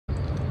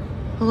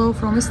Hello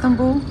from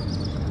Istanbul,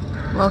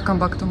 welcome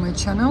back to my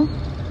channel,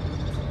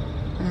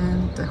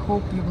 and I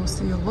hope you will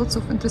see lots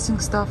of interesting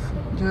stuff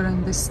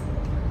during this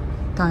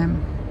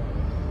time.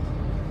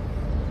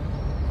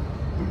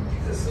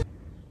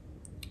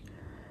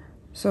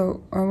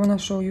 So I want to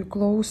show you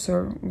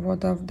closer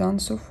what I've done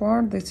so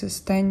far. This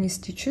is tiny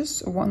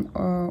stitches, one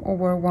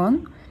over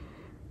one.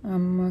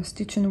 I'm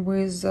stitching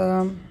with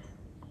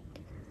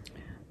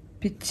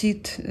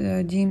petite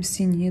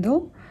DMC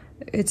needle.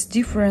 It's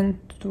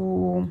different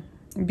to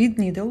bead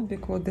needle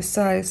because the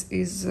size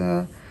is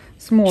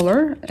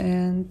smaller,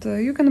 and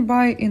you can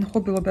buy in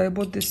Hobby Lobby. I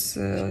bought these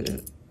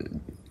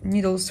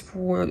needles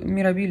for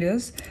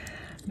Mirabilias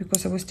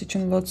because I was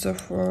stitching lots of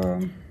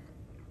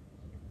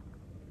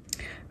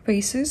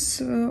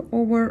faces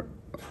over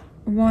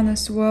one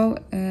as well.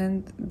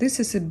 And this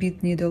is a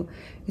bead needle.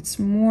 It's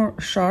more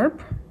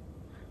sharp,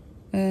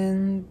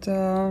 and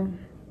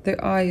the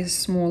eye is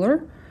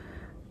smaller.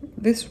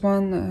 This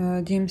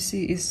one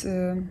DMC is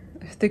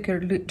thicker,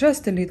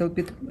 just a little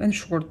bit, and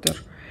shorter,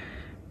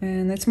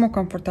 and it's more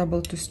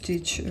comfortable to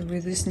stitch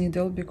with this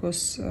needle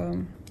because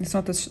it's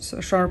not as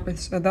sharp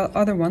as the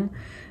other one,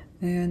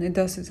 and it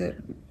does a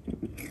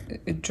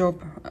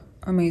job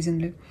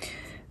amazingly.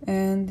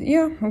 And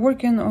yeah,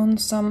 working on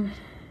some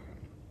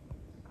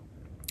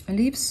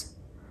leaves,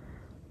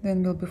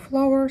 then will be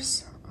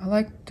flowers. I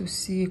like to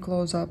see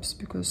close-ups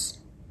because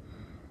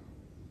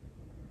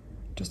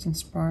just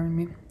inspire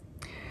me.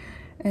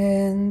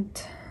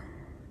 And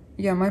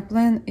yeah, my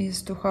plan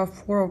is to have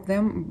 4 of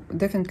them.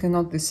 Definitely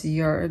not this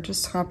year. It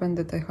just happened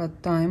that I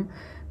had time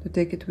to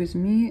take it with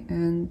me,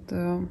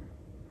 and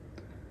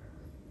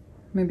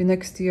maybe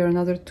next year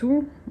another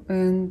 2.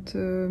 And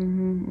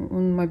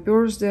on my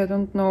birthday, I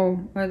don't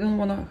know, I don't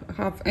want to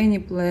have any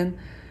plan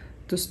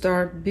to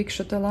start big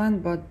Chatelaine,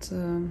 but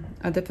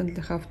I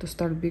definitely have to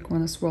start big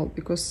one as well,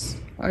 because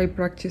I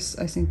practice,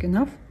 I think,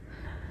 enough.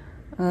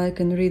 I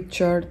can read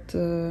chart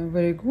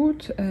very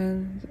good,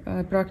 and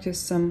I practice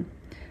some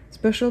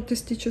specialty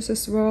stitches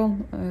as well.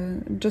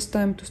 Just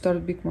time to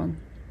start big one.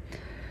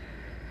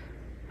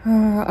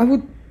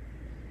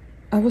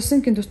 I was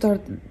thinking to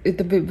start at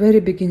the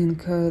very beginning,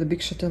 the big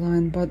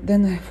Chatelaine, but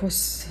then I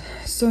was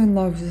so in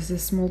love with the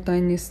small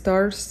tiny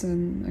stars,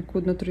 and I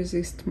could not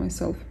resist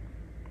myself.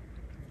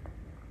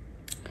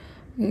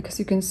 As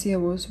you can see, I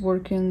was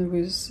working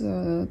with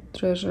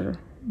treasure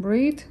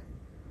braid,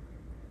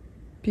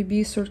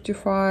 PB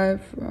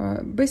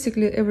 35.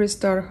 Basically every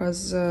star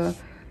has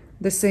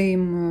the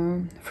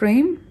same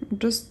frame,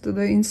 just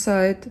the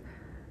inside,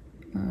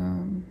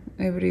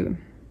 every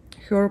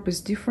herb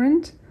is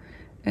different.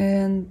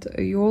 And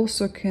you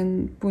also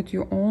can put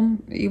your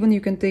own, even you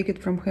can take it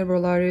from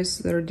herbalaries.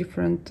 There are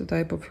different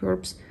type of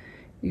herbs.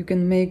 You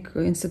can make,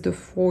 instead of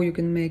 4, you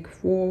can make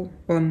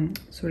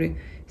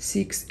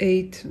 6,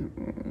 8,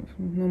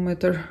 no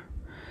matter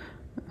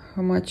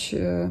how much,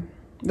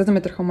 doesn't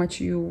matter how much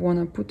you want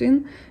to put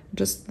in.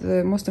 Just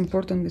the most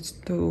important is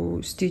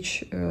to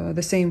stitch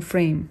the same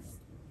frame.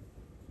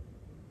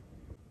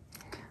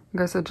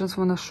 Guys, I just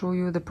want to show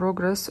you the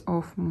progress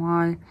of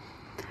my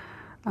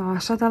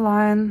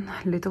Chatelaine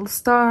little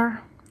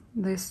star.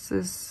 This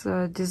is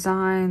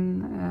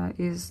design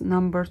is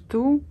number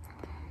 2,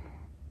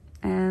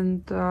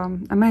 and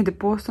I made a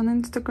post on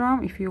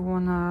Instagram. If you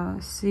wanna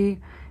see,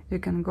 you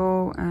can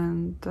go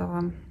and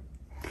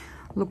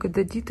look at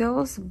the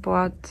details,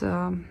 but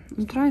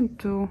I'm trying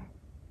to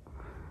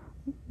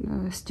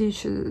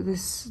stitch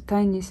this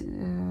tiny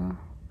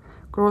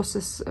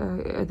crosses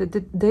at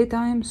the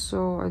daytime,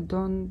 so I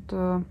don't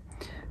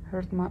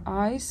hurt my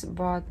eyes,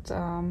 but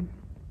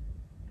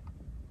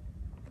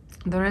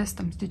the rest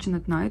I'm stitching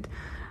at night.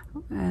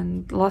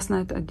 And last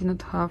night I did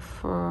not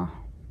have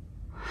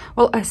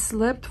well, I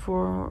slept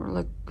for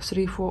like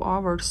 3-4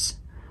 hours.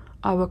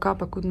 I woke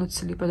up, I could not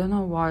sleep. I don't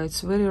know why.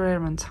 It's very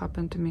rare when it's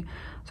happened to me.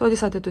 So I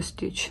decided to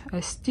stitch. I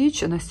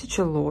stitch, and I stitch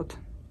a lot,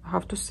 I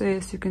have to say.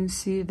 As you can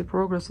see, the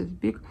progress is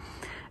big.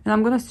 And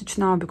I'm gonna stitch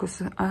now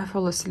because I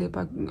fell asleep.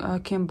 I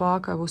came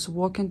back, I was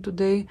walking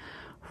today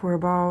for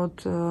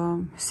about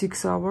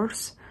 6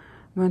 hours.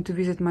 Went to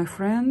visit my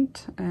friend,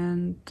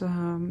 and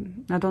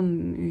I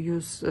don't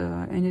use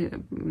any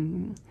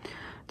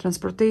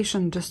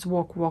transportation, just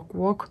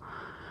walk.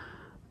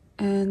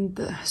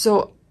 And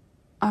so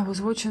I was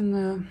watching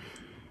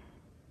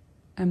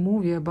a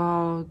movie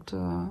about,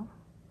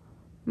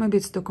 maybe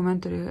it's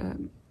documentary,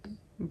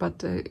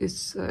 but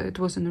it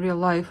was in real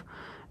life,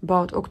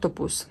 about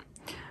octopus.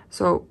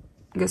 So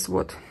guess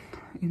what?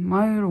 In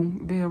my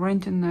room, we are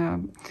renting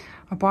an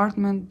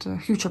apartment, a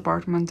huge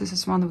apartment. This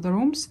is one of the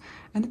rooms,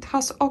 and it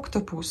has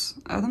octopus.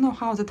 I don't know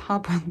how that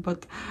happened,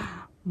 but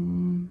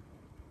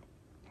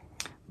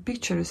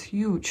picture is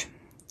huge.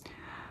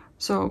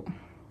 So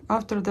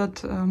after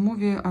that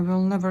movie, I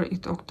will never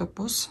eat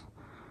octopus.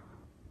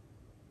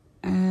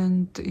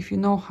 And if you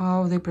know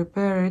how they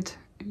prepare it,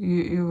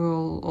 you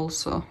will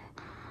also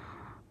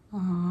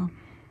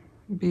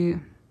be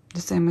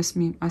the same as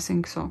me, I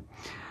think so.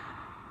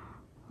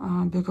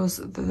 because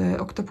the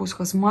octopus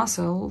has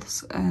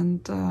muscles,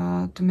 and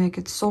to make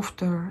it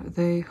softer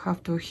they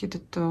have to hit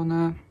it on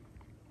a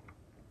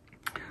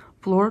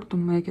floor to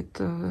make it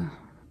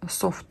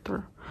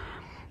softer.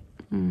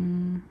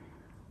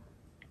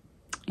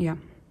 Yeah.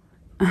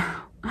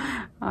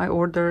 I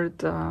ordered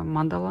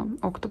mandala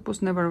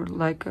octopus. Never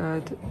like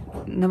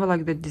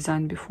the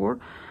design before,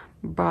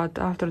 but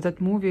after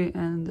that movie,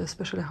 and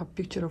especially have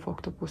picture of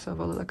octopus, I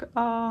was like,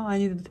 I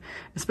needed,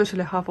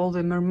 especially have all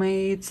the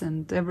mermaids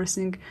and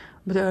everything.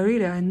 But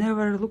I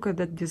never look at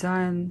that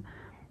design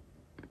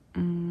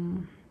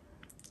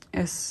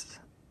as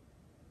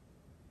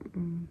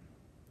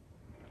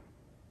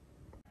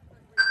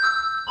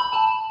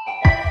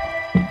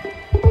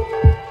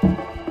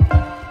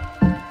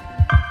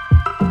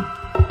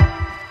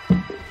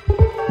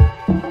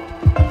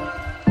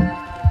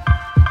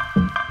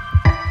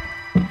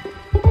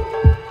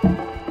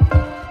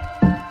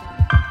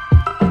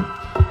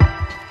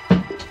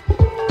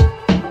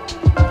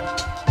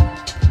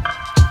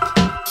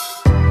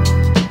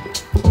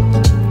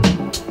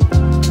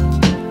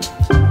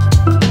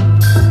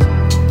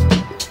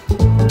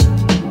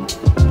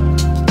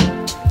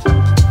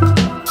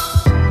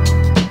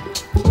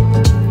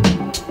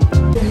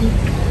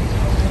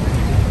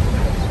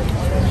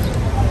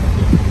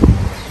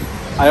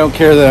I don't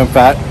care that I'm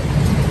fat.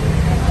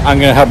 I'm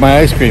gonna have my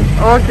ice cream.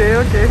 okay,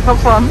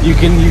 have fun. You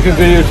can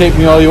videotape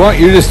me all you want.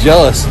 You're just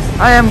jealous.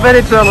 I am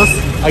very jealous.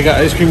 I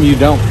got ice cream, you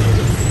don't.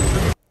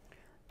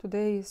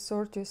 Today is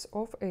 30th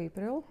of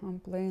April. I'm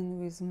playing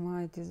with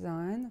my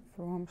design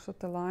from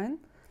Chatelaine,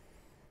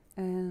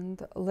 and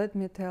let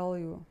me tell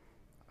you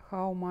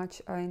how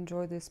much I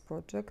enjoy this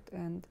project,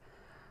 and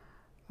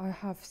I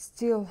have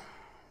still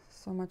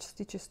so much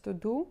stitches to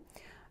do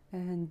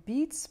and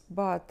beads,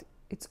 but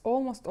it's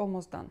almost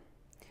done.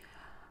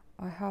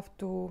 I have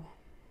to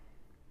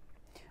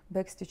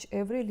backstitch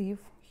every leaf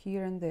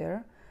here and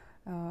there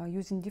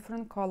using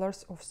different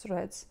colors of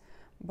threads,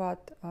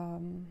 but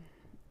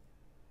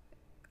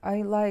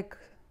I like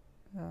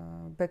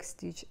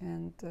backstitch,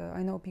 and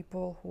I know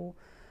people who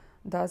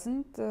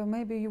doesn't.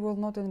 Maybe you will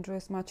not enjoy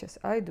as much as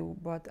I do,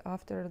 but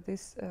after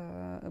this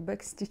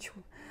backstitch,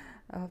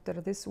 after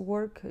this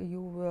work,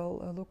 you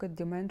will look at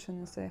dimension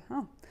and say,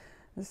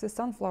 this is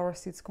sunflower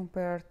seeds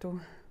compared to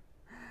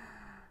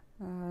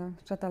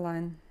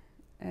Chatelaine.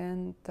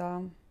 And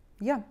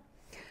yeah,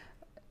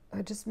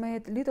 I just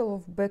made little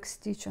of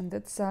backstitch on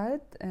that side,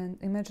 and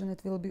imagine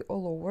it will be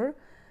all over.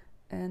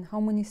 And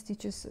how many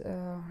stitches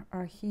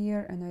are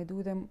here, and I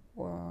do them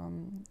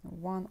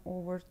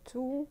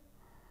 1/2.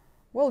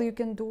 Well, you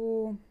can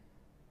do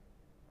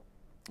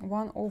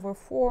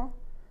 1/4,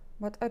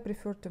 but I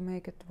prefer to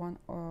make it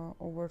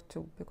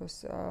 1/2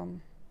 because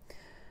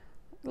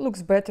it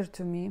looks better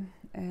to me,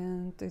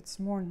 and it's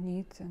more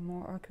neat and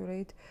more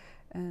accurate,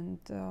 and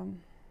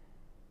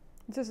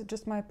this is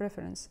just my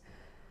preference.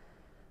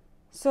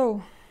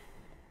 So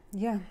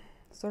yeah,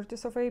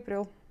 30th of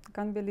April. I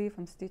can't believe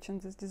I'm stitching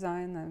this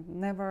design. I've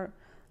never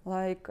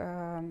like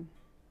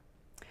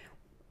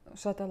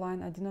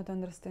Chatelaine. I did not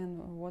understand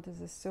what is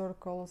the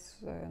circles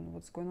and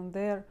what's going on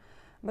there,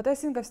 but I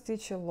think I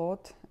stitched a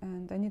lot,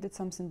 and I needed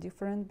something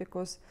different,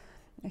 because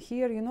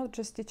here you're not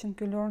just stitching,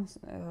 you learn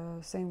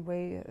same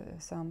way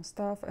some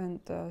stuff, and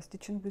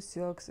stitching with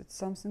silks, it's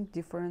something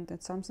different.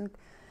 It's something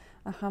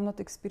I have not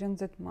experienced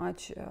that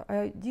much.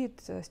 I did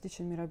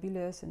stitching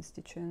mirabilis and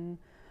stitching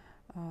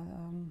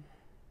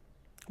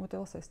what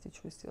else I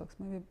stitched with silks?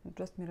 Maybe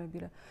just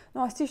mirabilia.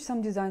 No, I stitched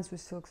some designs with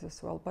silks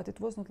as well, but it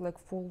was not like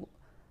full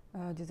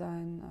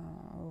design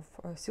of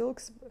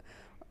silks.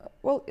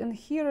 Well, in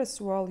here as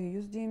well, you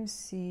use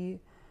DMC.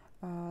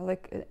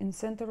 Like in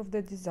center of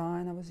the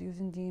design, I was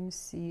using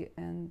DMC,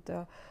 and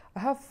I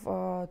have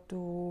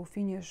to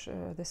finish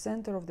the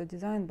center of the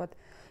design, but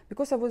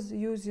because I was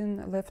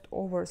using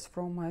leftovers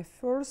from my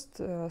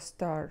first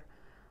star,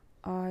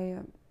 I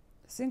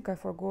think I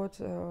forgot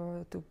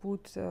to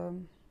put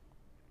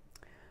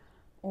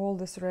all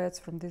the threads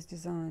from this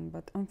design,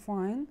 but I'm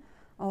fine.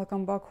 I'll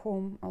come back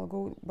home. I'll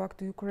go back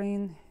to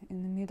Ukraine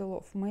in the middle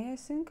of May, I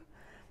think,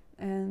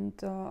 and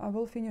I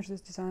will finish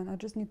this design. I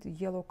just need the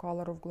yellow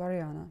color of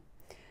Gloriana.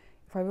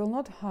 If I will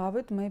not have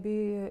it,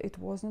 maybe it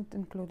wasn't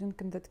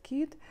included in that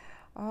kit,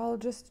 I'll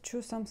just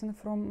choose something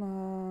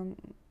from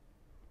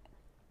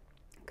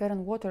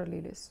Karen Water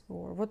Lilies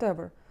or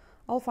whatever.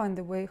 I'll find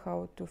a way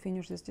how to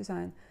finish this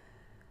design.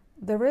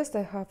 The rest,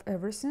 I have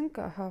everything.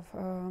 I have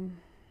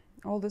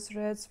all the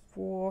threads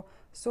for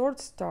Sword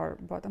Star,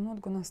 but I'm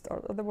not gonna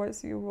start,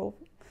 otherwise you will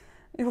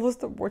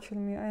stop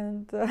watching me,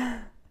 and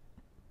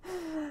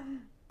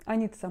I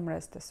need some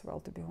rest as well,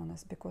 to be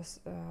honest, because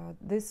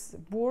this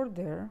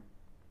border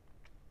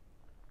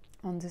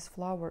on this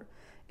flower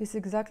is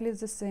exactly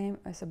the same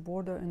as a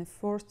border in the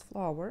first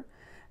flower,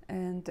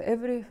 and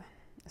every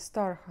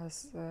star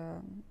has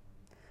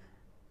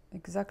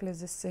exactly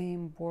the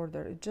same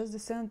border. It's just the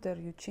center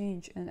you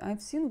change. And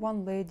I've seen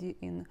one lady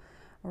in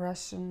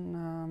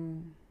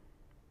Russian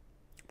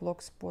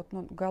blogspot,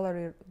 not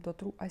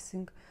gallery.ru, I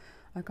think.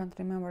 I can't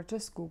remember,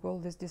 just Google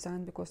this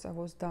design because I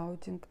was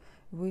doubting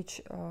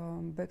which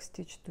back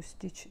stitch to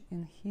stitch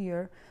in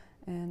here,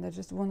 and I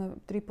just want to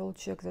triple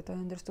check that I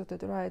understood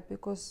it right,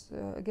 because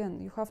again,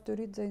 you have to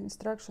read the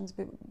instructions,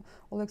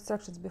 all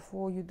instructions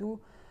before you do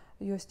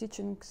your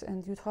stitchings,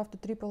 and you'd have to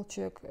triple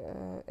check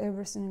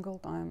every single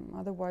time,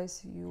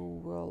 otherwise you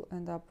will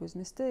end up with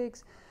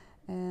mistakes.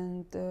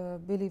 And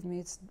believe me,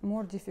 it's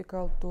more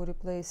difficult to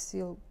replace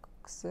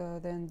silks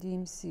than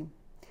DMC.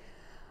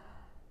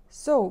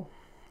 So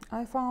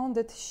I found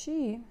that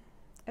she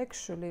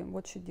actually,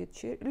 what she did,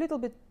 she a little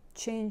bit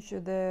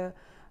changed the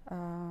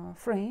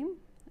frame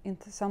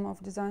into some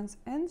of designs,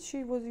 and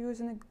she was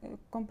using a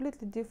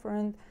completely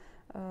different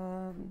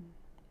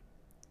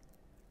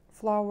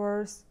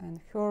flowers and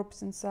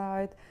herbs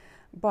inside,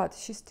 but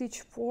she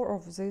stitched 4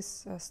 of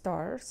these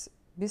stars.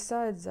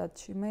 Besides that,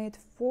 she made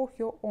 4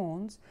 her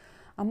own.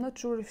 I'm not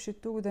sure if she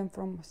took them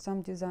from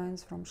some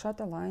designs from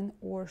Chatelaine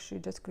or she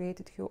just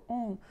created her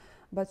own,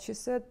 but she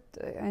said,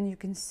 and you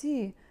can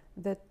see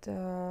that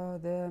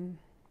the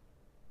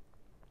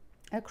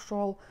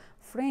actual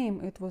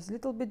frame, it was a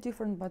little bit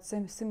different, but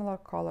similar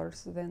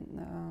colors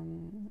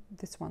than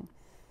this one.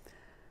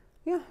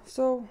 Yeah,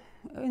 so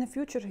in the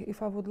future,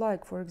 if I would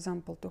like, for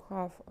example, to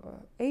have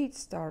 8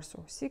 stars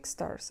or 6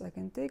 stars, I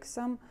can take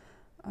some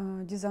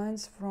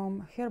designs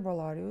from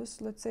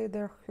herbalarius. Let's say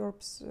they're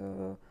herbs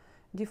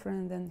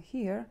different than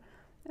here,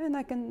 and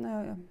I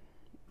can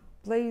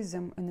place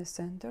them in the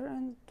center,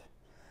 and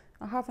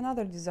I have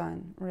another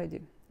design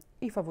ready,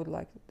 if I would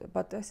like it.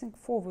 But I think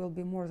 4 will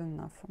be more than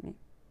enough for me.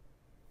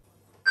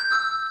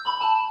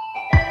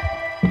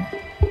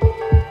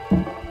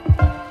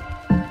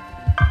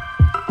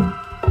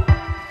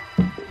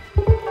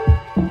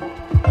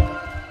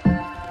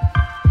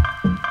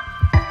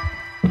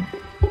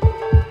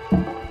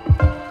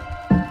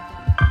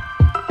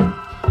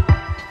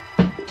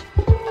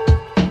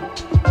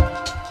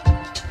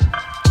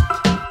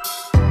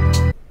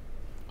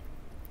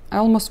 I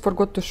almost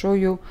forgot to show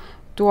you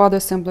 2 other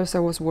samplers I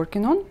was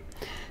working on,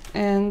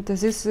 and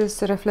this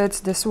is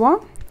reflects the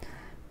soie.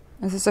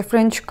 This is a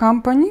French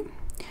company,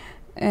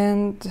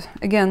 and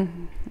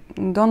again,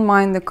 don't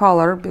mind the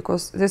color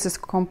because this is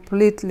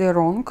completely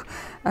wrong.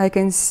 I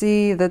can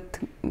see that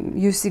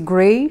you see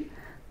gray.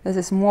 This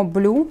is more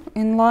blue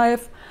in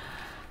life.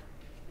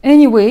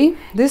 Anyway,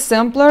 this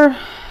sampler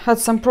had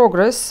some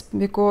progress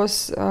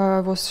because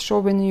I was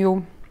showing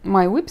you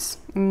my whips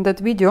in that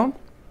video.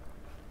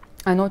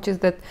 I noticed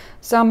that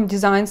some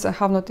designs I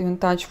have not even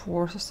touched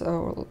for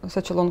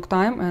such a long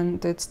time,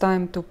 and it's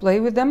time to play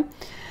with them,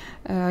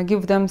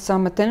 give them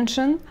some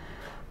attention.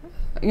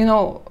 You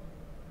know,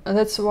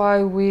 that's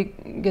why we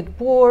get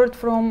bored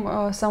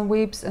from some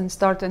whips and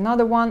start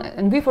another one,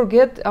 and we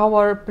forget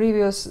our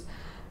previous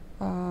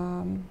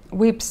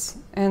whips,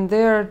 and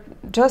they're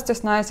just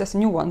as nice as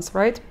new ones,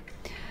 right?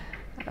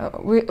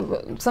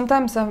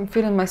 Sometimes I'm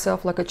feeling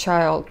myself like a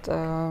child.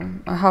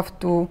 I have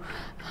to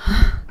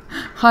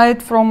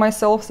hide from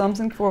myself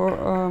something for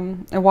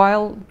a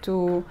while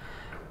to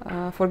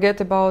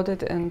forget about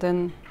it, and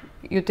then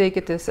you take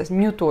it as a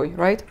new toy,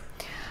 right?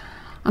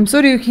 I'm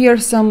sorry you hear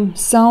some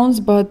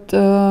sounds, but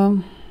I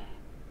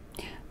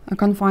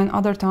can't find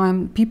other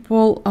time.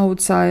 People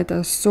outside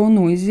are so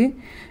noisy.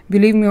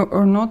 Believe me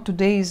or not,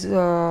 today is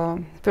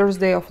first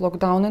day of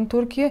lockdown in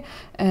Turkey,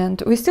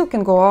 and we still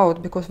can go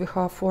out because we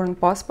have foreign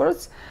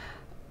passports.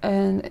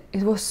 And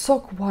it was so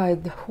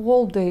quiet the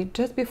whole day.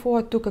 Just before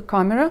I took a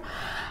camera,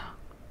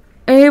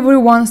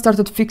 everyone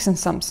started fixing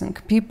something.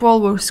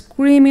 People were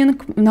screaming.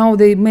 Now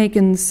they're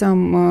making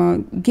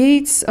some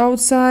gates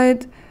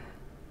outside.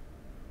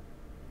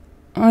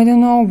 I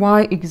don't know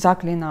why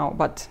exactly now,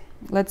 but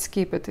let's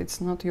keep it. It's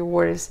not your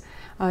worries.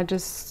 I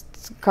just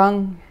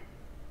can't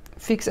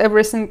fix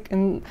everything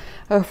in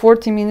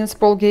 40 minutes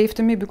Paul gave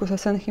to me because I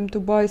sent him to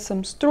buy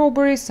some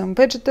strawberries, some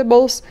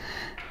vegetables,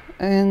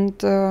 and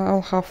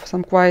I'll have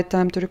some quiet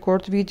time to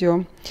record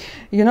video.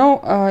 You know,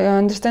 I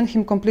understand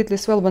him completely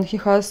as well. When he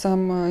has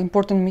some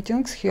important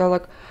meetings, he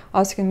like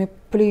asking me,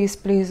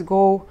 please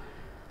go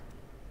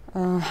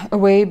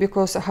away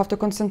because I have to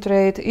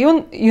concentrate.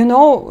 Even, you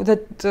know,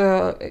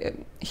 that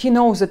he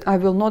knows that I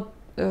will not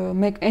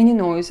make any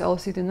noise. I'll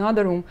sit in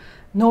another room,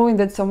 knowing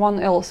that someone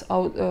else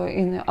out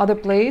in other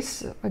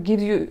place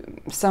gives you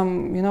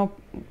some, you know,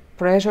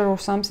 pressure or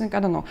something. I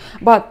don't know,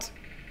 but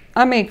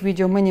I make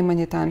video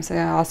many times. I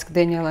ask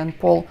Daniel and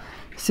Paul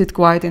sit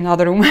quiet in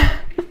other room.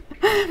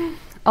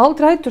 I'll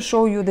try to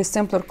show you the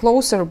sampler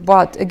closer,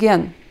 but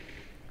again,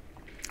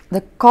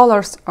 the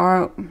colors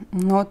are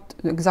not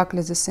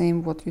exactly the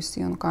same what you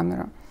see on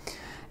camera,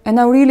 and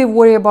I really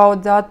worry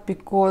about that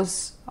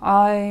because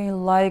I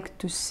like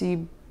to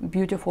see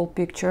beautiful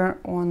picture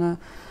on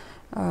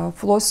a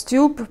floss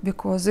tube,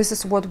 because this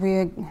is what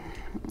we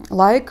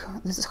like,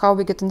 this is how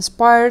we get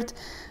inspired.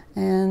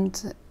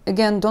 And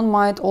again, don't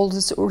mind all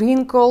these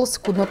wrinkles,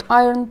 could not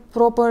iron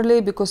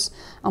properly because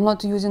I'm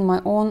not using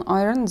my own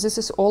iron. This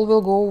is all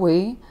will go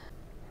away.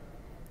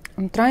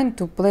 I'm trying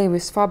to play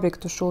with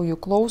fabric to show you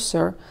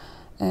closer,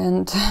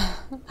 and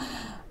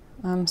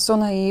I'm so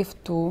naive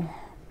to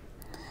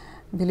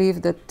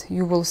believe that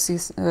you will see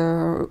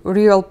a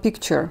real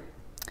picture.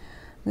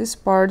 These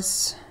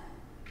parts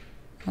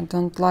I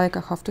don't like,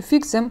 I have to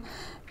fix them.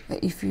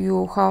 If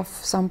you have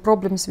some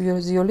problems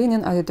with your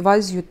linen, I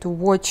advise you to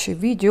watch a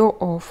video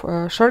of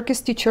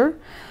Xstitcher.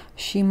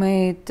 She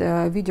made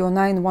video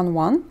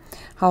 911,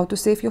 how to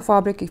save your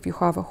fabric if you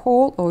have a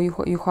hole or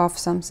you have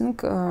something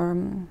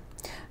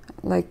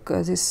like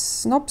these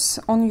snobs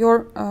on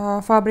your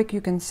fabric.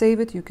 You can save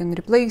it, you can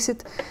replace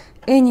it.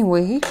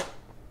 Anyway,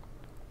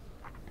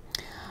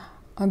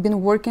 I've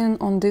been working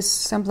on this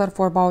sampler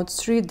for about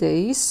 3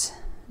 days.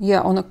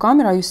 Yeah, on a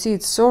camera you see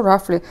it so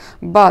roughly,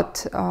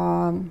 but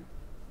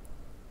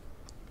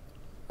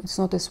it's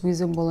not as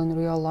visible in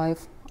real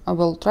life. I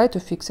will try to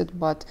fix it,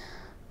 but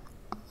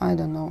I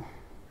don't know.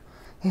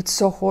 It's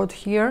so hot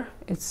here.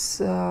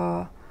 It's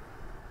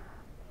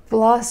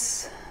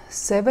plus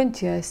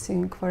 70, I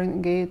think,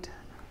 Fahrenheit,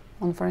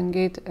 on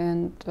Fahrenheit,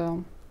 and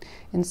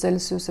in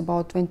Celsius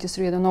about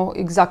 23. I don't know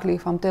exactly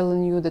if I'm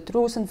telling you the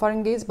truth in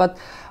Fahrenheit, but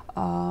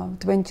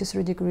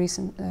 23 degrees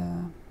in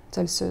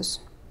Celsius.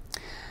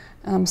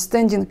 I'm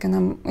standing and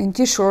I'm in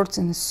t-shirts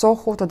and it's so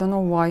hot, I don't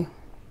know why.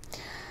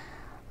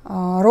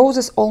 Rose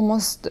is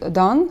almost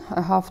done.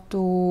 I have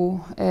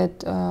to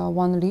add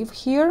one leaf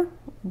here,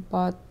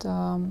 but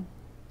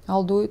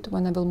I'll do it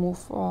when I will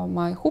move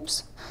my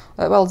hoops.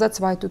 Well, that's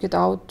why I took it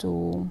out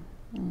to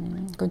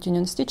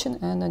continue stitching,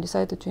 and I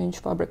decided to change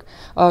fabric,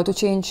 to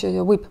change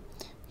whip.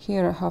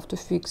 Here I have to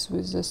fix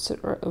with this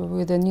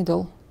with a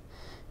needle.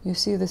 You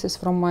see, this is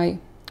from my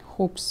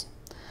hoops,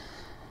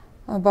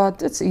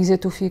 but it's easy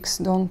to fix,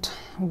 don't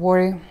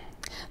worry.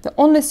 The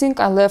only thing,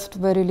 I left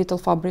very little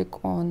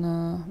fabric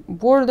on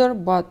border,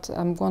 but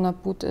I'm gonna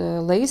put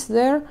a lace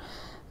there,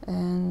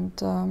 and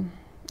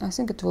I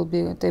think it will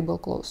be a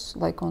tablecloth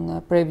like on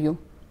a preview.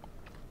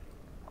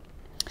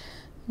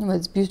 Anyway,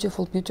 it's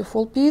beautiful,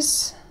 beautiful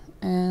piece,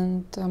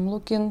 and I'm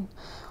looking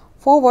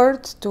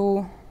forward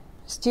to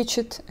stitch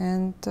it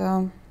and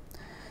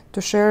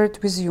to share it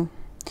with you.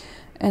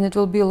 And it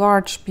will be a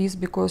large piece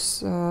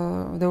because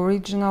the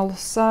original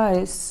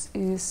size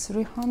is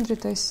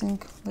 300, I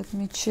think. Let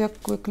me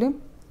check quickly.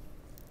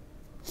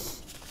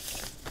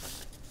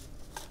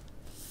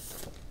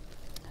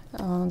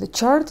 The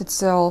chart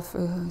itself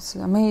is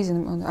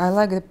amazing. I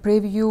like the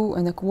preview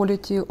and the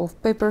quality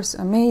of papers,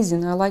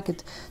 amazing. I like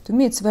it. To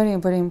me, it's very,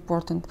 very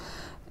important.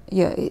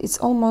 Yeah, it's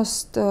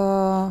almost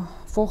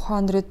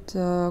 400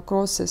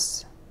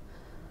 crosses,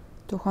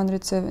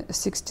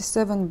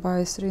 267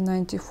 by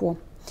 394.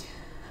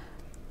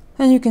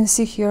 And you can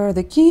see here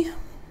the key.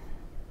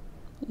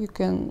 You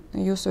can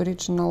use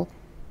original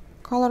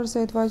colors,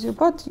 I advise you,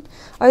 but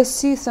I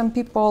see some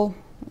people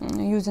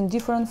using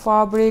different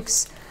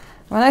fabrics.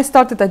 When I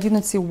started, I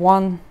didn't see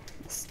one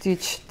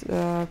stitched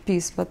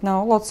piece, but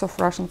now lots of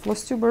Russian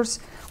floss tubers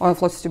or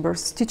floss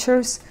tubers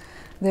stitchers,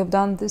 they've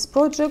done this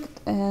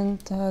project, and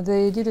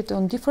they did it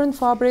on different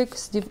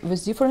fabrics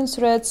with different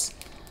threads.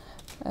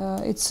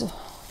 It's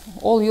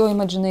all your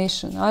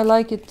imagination. I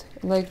like it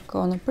like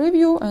on a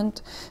preview,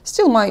 and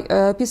still my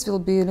piece will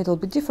be a little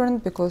bit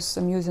different because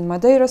I'm using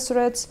Madeira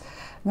threads,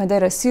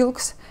 Madeira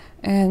silks,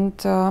 and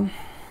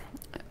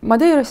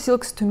Madeira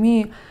silks to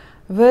me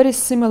very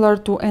similar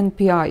to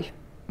NPI,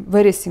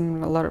 very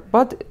similar.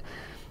 But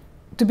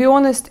to be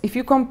honest, if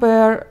you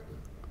compare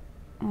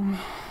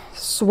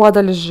Soie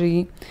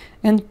d'Alger,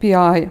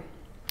 NPI,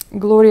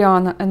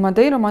 Gloriana and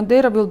Madeira,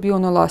 Madeira will be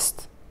on the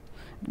last,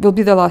 will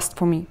be the last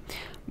for me.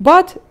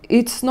 But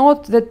it's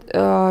not that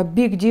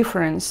big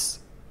difference.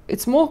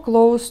 It's more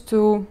close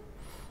to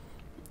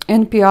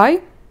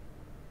NPI.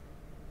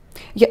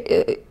 Yeah,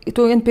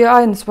 to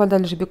NPI and Soie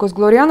d'Alger, because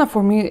Gloriana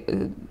for me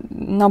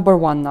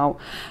 #1 now,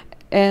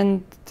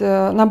 and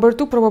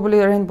 #2 probably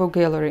Rainbow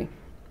Gallery.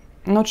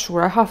 Not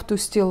sure. I have to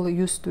still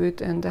used to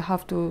it and I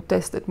have to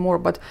test it more.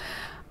 But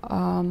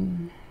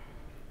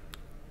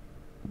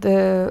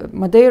the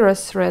Madeira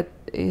thread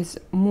is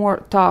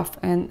more tough,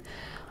 and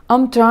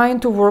I'm trying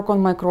to work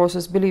on my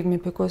crosses, believe me,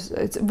 because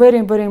it's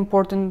very, very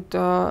important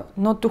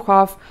not to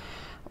have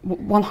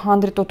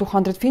 100 or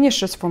 200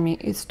 finishes for me.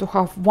 It's to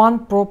have one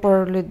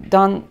properly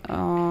done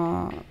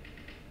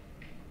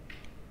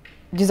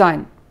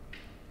design.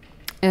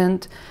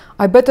 And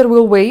I better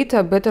will wait,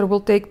 I better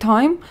will take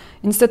time.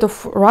 Instead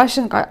of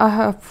rushing, I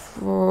have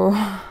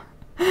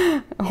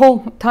whole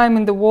time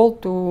in the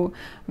world to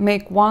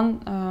make one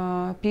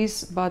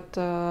piece, but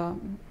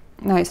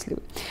nicely.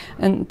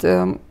 And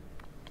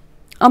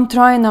I'm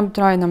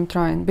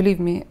trying, believe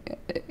me.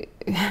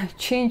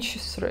 Change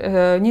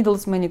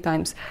needles many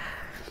times.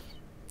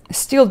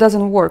 Still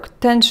doesn't work.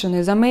 Tension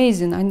is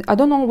amazing. I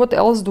don't know what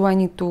else do I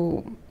need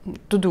to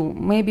do.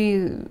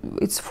 Maybe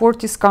it's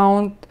 40th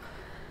count.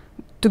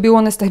 To be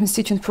honest, I'm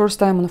stitching first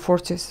time on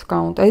 40th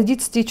count. I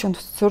did stitch on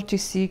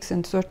 36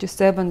 and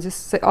 37.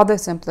 This other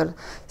sampler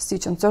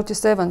stitch on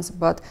 37s.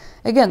 But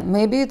again,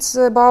 maybe it's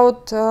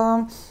about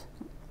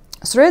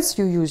threads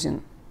you're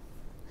using.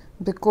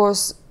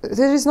 because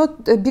there is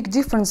not a big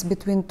difference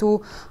between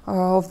two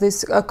of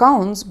these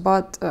accounts,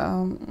 but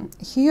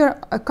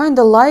here I kind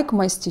of like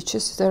my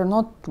stitches. They're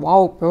not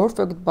wow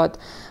perfect, but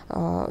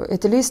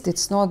at least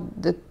it's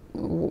not that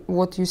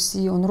what you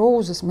see on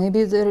roses.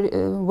 Maybe the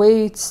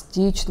way it's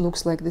stitched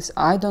looks like this,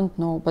 I don't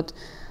know, but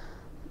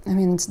I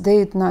mean it's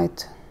day and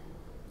night,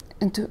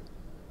 and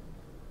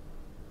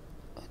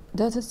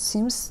that it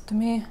seems to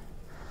me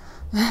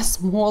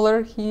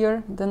smaller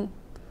here than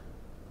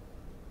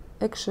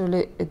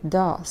actually it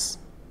does,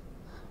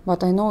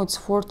 but I know it's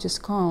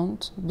 40th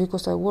count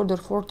because I ordered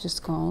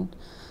 40th count.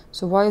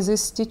 So why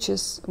these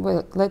stitches,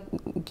 well,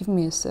 give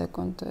me a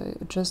second, I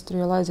just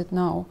realize it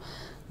now,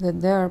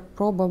 that they're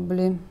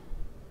probably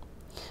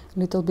a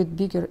little bit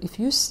bigger. If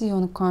you see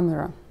on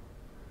camera,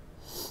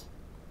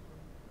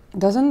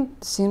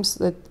 doesn't seems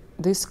that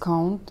this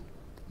count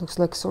looks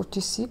like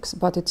 36,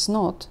 but it's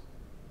not.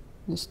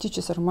 The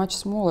stitches are much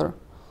smaller.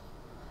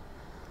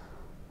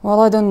 Well,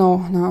 I don't know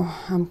now,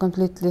 I'm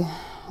completely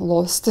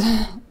lost.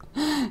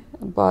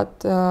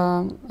 But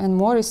and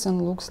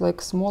Morrison looks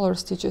like smaller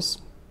stitches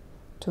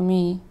to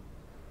me,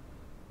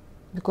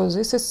 because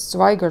this is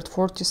Zweigart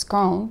 40th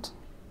count.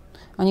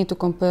 I need to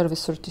compare with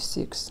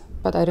 36,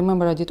 but I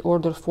remember I did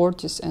order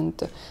 40s, and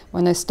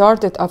when I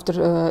started after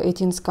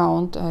 18th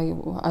count,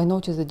 I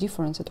noticed the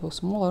difference, it was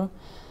smaller.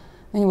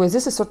 Anyway,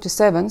 this is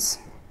 37s.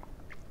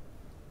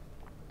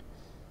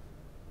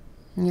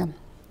 Yeah,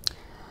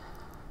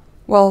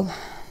 well,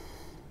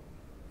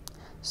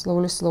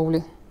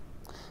 slowly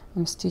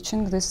I'm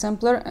stitching this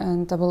sampler,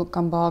 and I will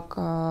come back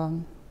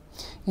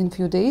in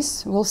few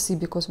days. We'll see,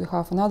 because we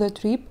have another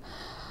trip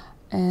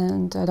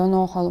and I don't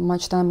know how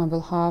much time I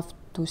will have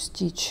to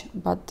stitch,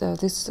 but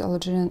these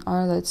Algerian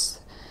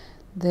eyelets,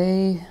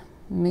 they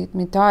made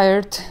me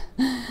tired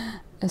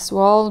as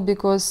well,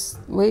 because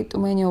way too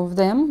many of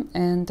them,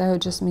 and I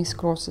just miss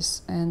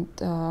crosses, and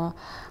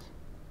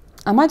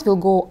I might will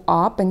go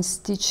up and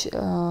stitch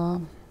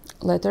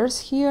letters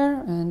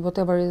here and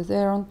whatever is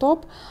there on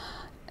top,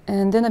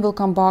 and then I will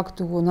come back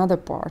to another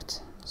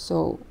part.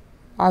 So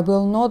I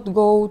will not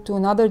go to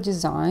another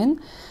design,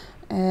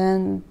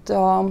 and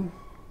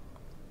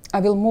I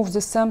will move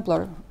the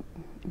sampler,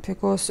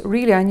 because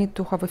really I need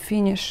to have a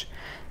finish.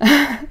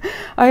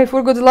 I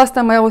forgot the last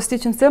time I was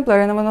stitching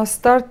sampler, and when I was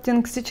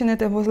starting stitching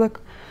it, I was like,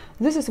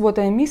 this is what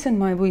I miss in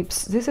my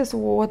whips, this is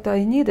what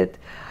I needed.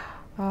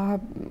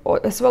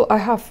 As well, I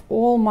have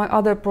all my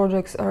other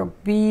projects are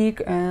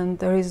big and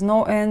there is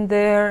no end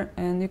there,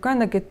 and you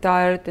kind of get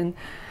tired, and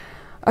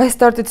I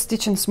started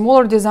stitching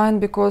smaller design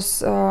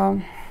because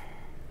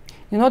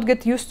you not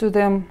get used to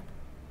them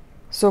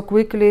so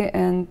quickly,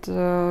 and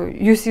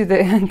you see the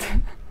end.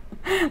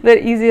 They're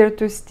easier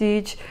to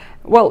stitch,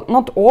 well,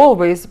 not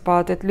always,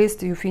 but at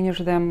least you finish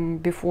them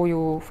before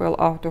you fall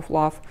out of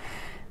love.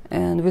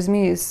 And with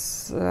me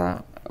it's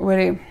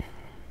very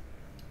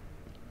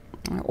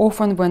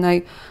often when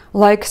I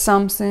like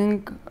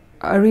something,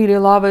 I really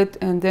love it,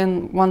 and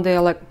then one day I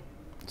like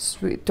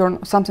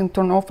something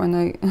turn off and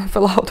I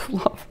fell out of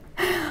love.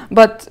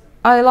 But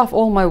I love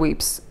all my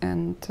whips,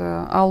 and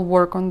I'll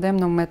work on them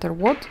no matter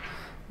what.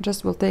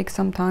 Just will take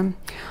some time.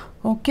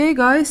 Okay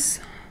guys,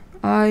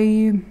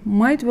 I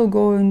might will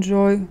go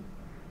enjoy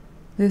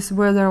this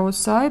weather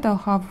outside. I'll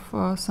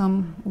have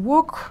some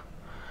walk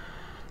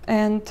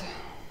and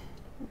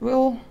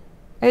we'll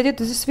edit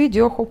this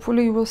video.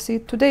 Hopefully you will see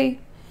it today.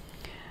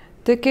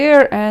 Take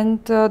care,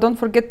 and don't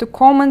forget to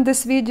comment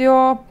this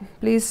video.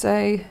 Please,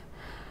 I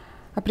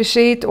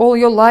appreciate all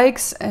your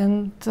likes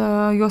and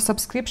your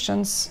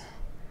subscriptions.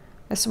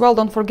 As well,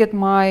 don't forget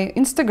my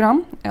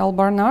Instagram,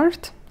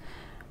 lbarnard.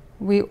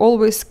 We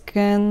always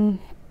can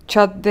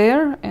chat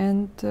there,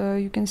 and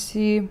you can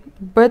see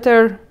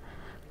better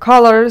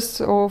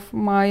colors of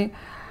my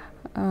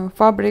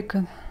fabric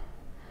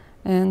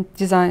and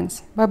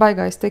designs. Bye bye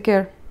guys, take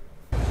care.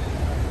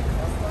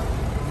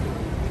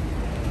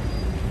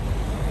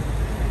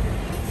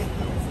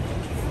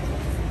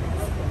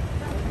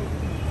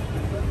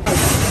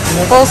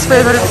 Paul's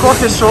favorite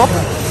coffee shop.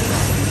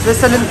 They're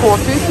selling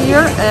coffee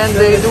here, and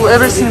they do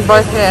everything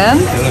by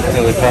hand.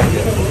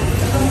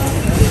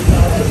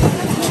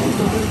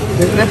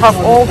 They have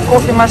all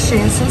coffee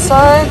machines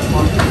inside.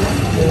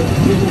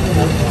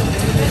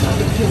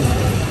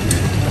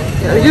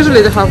 Yeah,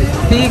 usually they have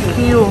big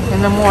queue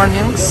in the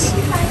mornings.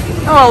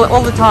 Well,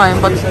 all the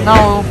time, but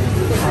now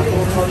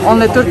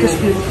only Turkish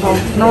people,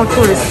 no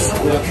tourists.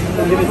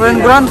 We're in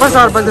Grand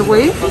Bazaar, by the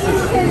way.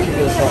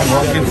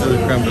 Walk into the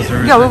Grand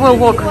Bazaar. Yeah, we will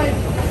walk.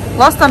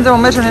 Last time they were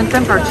measuring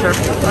temperature.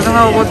 I don't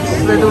know what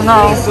they do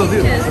now.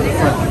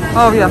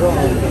 Oh yeah.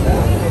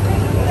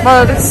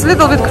 But it's a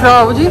little bit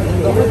crowded.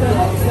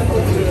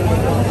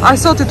 I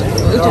thought it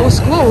was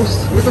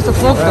closed because of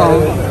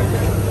lockdown.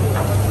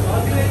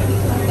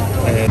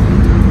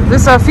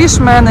 These are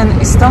fishermen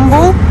in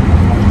Istanbul.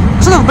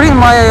 I should have bring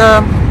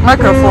my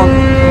microphone.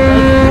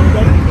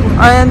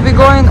 And we're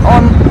going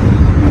on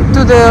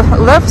to the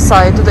left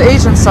side, to the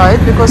Asian side,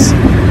 because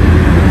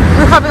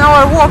we're having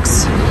our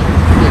walks.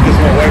 Because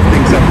my wife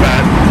thinks I'm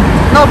fat.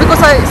 No,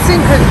 because I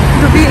think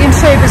to be in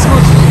shape is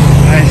good.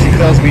 And she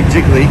calls me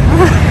jiggly.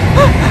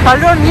 I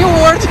learned new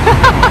word.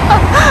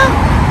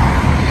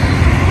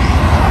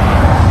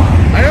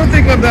 I don't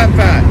think I'm that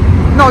fat.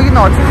 No, you're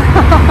not.